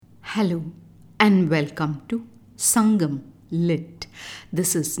Hello and welcome to Sangam Lit.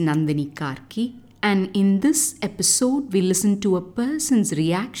 This is Nandini Karki, and in this episode we listen to a person's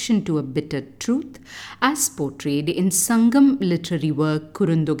reaction to a bitter truth as portrayed in Sangam literary work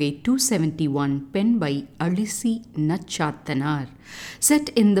Kurundogai 271 penned by Alisi Nachattanar. Set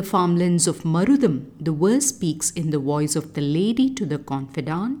in the farmlands of Marudam, the verse speaks in the voice of the lady to the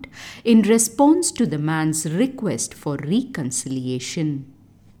confidant in response to the man's request for reconciliation.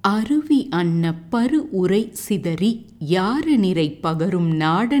 அருவி அன்ன பரு உரை சிதறி யாறு நிறை பகரும்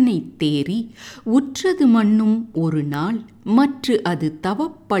நாடனைத் தேறி உற்றது மண்ணும் ஒரு நாள் மற்று அது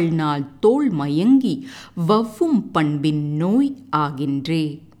தவப்பல் நாள் தோள் மயங்கி வவ்வும் பண்பின் நோய் ஆகின்றே.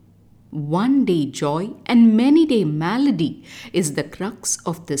 One day joy and many day malady is the crux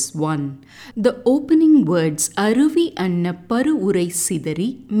of this one. The opening words Aruvi anna paru urai sidari,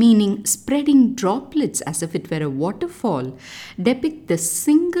 meaning spreading droplets as if it were a waterfall, depict the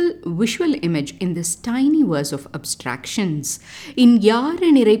single visual image in this tiny verse of abstractions. In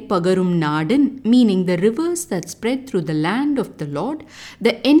Yaranirai Pagarum Nadan, meaning the rivers that spread through the land of the Lord,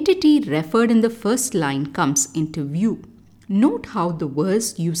 the entity referred in the first line comes into view. Note how the verse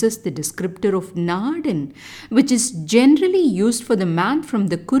uses the descriptor of Nadan, which is generally used for the man from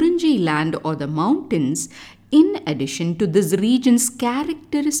the Kurunji land or the mountains, in addition to this region's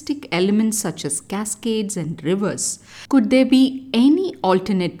characteristic elements such as cascades and rivers. Could there be any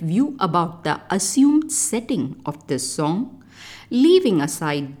alternate view about the assumed setting of this song? Leaving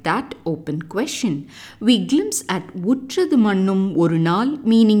aside that open question, we glimpse at Uttrathu Mannum Oru Naal,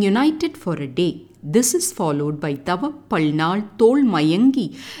 meaning united for a day. This is followed by Tavappal Naal Tol Mayangi,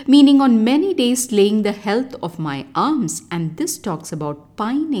 meaning on many days laying the health of my arms, and this talks about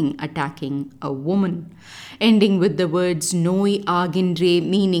pining attacking a woman. Ending with the words Noi Agindre,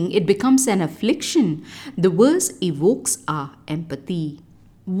 meaning it becomes an affliction, the verse evokes our empathy.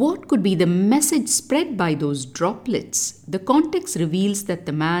 What could be the message spread by those droplets? The context reveals that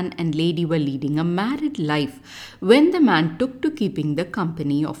the man and lady were leading a married life when the man took to keeping the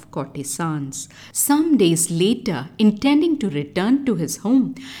company of courtesans. Some days later, intending to return to his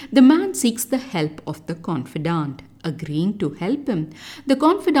home, the man seeks the help of the confidant. Agreeing to help him, the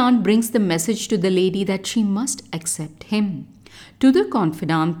confidant brings the message to the lady that she must accept him. To the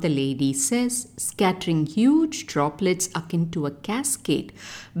confidant, the lady says, scattering huge droplets akin to a cascade,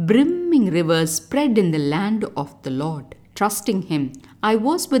 brimming rivers spread in the land of the Lord. Trusting him, I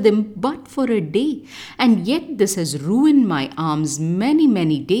was with him but for a day, and yet this has ruined my arms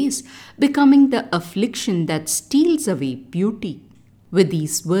many days, becoming the affliction that steals away beauty. With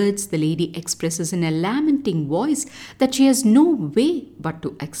these words, the lady expresses in a lamenting voice that she has no way but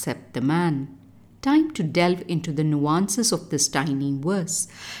to accept the man. Time to delve into the nuances of this tiny verse.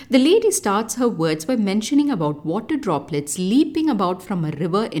 The lady starts her words by mentioning about water droplets leaping about from a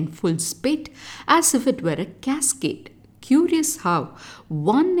river in full spate as if it were a cascade. Curious how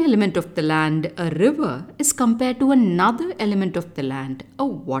one element of the land, a river, is compared to another element of the land, a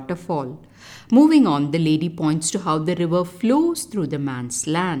waterfall. Moving on, the lady points to how the river flows through the man's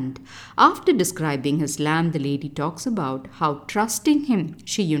land. After describing his land, the lady talks about how, trusting him,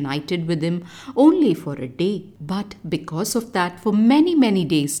 she united with him only for a day. But because of that, for many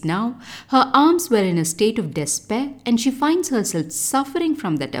days now, her arms were in a state of despair, and she finds herself suffering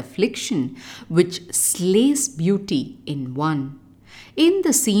from that affliction which slays beauty in one. In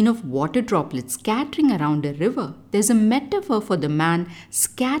the scene of water droplets scattering around a river, there's a metaphor for the man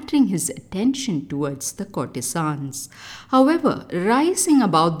scattering his attention towards the courtesans. However, rising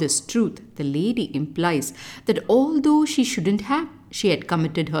above this truth, the lady implies that although she shouldn't have, she had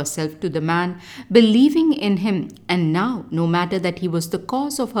committed herself to the man, believing in him, and now, no matter that he was the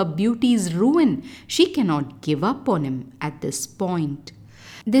cause of her beauty's ruin, she cannot give up on him at this point.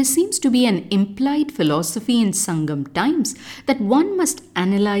 There seems to be an implied philosophy in Sangam times that one must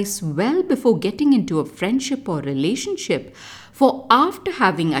analyze well before getting into a friendship or relationship, for after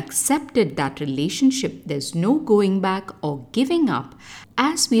having accepted that relationship, there's no going back or giving up,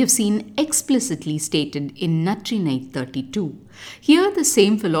 as we have seen explicitly stated in Natrinai 32. Here the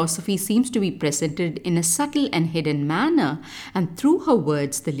same philosophy seems to be presented in a subtle and hidden manner, and through her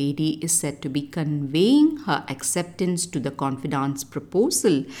words the lady is said to be conveying her acceptance to the confidant's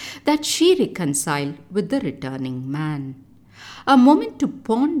proposal that she reconcile with the returning man. A moment to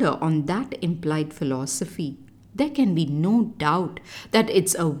ponder on that implied philosophy. There can be no doubt that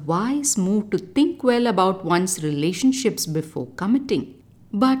it's a wise move to think well about one's relationships before committing.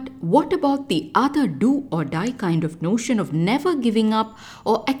 But what about the other do or die kind of notion of never giving up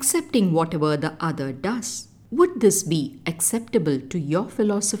or accepting whatever the other does? Would this be acceptable to your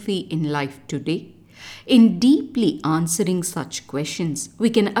philosophy in life today? In deeply answering such questions, we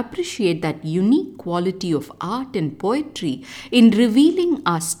can appreciate that unique quality of art and poetry in revealing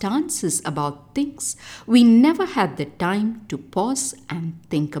our stances about things we never had the time to pause and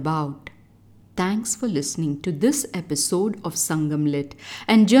think about. Thanks for listening to this episode of Sangam Lit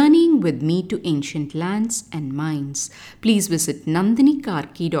and journeying with me to ancient lands and minds. Please visit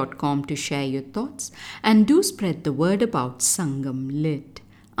nandinikarki.com to share your thoughts and do spread the word about Sangam Lit.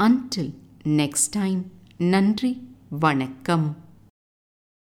 Until next time, Nandri, Vanakkam.